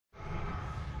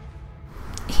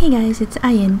Hey guys, it's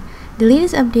Ayin. The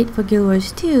latest update for Guild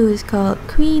Wars 2 is called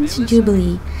Queen's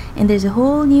Jubilee, and there's a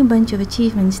whole new bunch of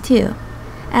achievements too.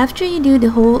 After you do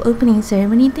the whole opening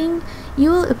ceremony thing,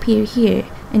 you will appear here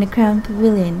in the Crown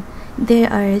Pavilion.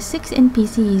 There are 6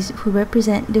 NPCs who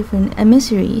represent different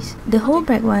emissaries. The whole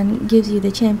bright one gives you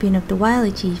the Champion of the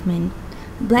Wild achievement.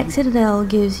 Black Citadel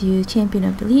gives you Champion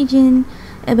of the Legion,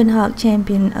 Ebonhawk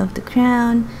Champion of the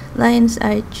Crown, Lion's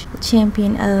Arch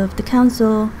Champion of the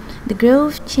Council, the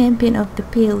Grove Champion of the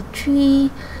Pale Tree,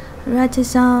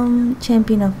 Ratasam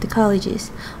Champion of the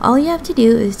Colleges. All you have to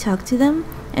do is talk to them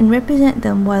and represent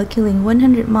them while killing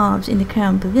 100 mobs in the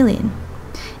Crown Pavilion.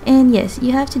 And yes,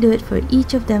 you have to do it for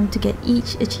each of them to get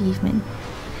each achievement.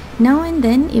 Now and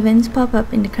then, events pop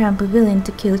up in the Crown Pavilion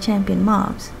to kill champion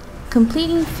mobs.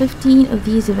 Completing 15 of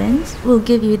these events will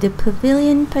give you the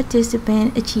Pavilion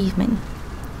Participant achievement.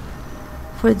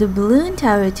 For the Balloon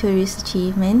Tower Tourist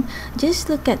achievement, just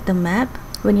look at the map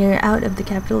when you're out of the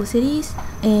capital cities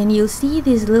and you'll see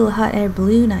these little hot air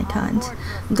balloon icons.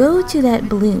 Go to that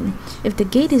balloon. If the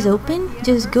gate is open,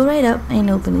 just go right up and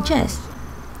open the chest.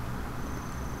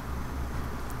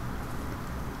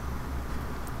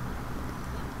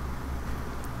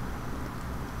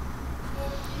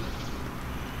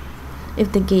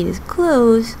 If the gate is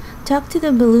closed, talk to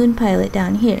the balloon pilot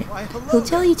down here. He'll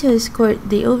tell you to escort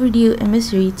the overdue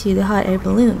emissary to the hot air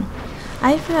balloon.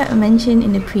 I forgot to mention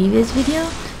in the previous video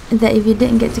that if you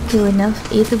didn't get to kill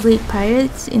enough Aether Blade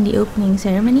pirates in the opening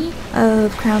ceremony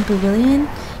of Crown Pavilion,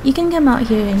 you can come out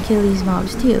here and kill these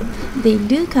mobs too. They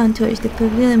do count towards the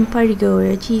Pavilion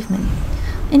Partygoer achievement.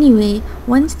 Anyway,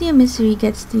 once the emissary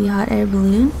gets to the hot air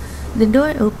balloon, the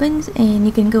door opens and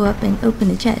you can go up and open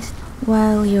the chest.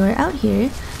 While you're out here,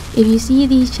 if you see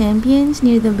these champions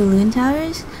near the balloon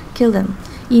towers, kill them.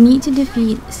 You need to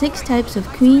defeat 6 types of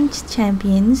Queen's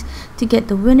champions to get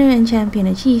the Winner and Champion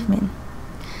achievement.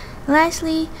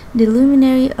 Lastly, the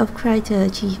Luminary of Kryta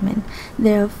achievement.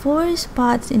 There are 4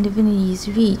 spots in Divinity's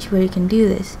Reach where you can do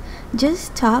this.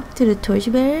 Just talk to the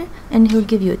torchbearer and he'll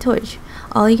give you a torch.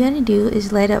 All you gotta do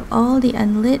is light up all the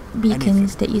unlit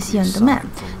beacons that you see on the map.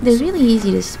 They're really easy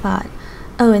to spot.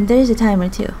 Oh, and there's a timer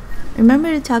too.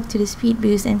 Remember to talk to the Speed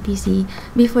Boost NPC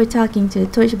before talking to the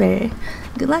torchbearer.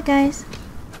 Good luck, guys!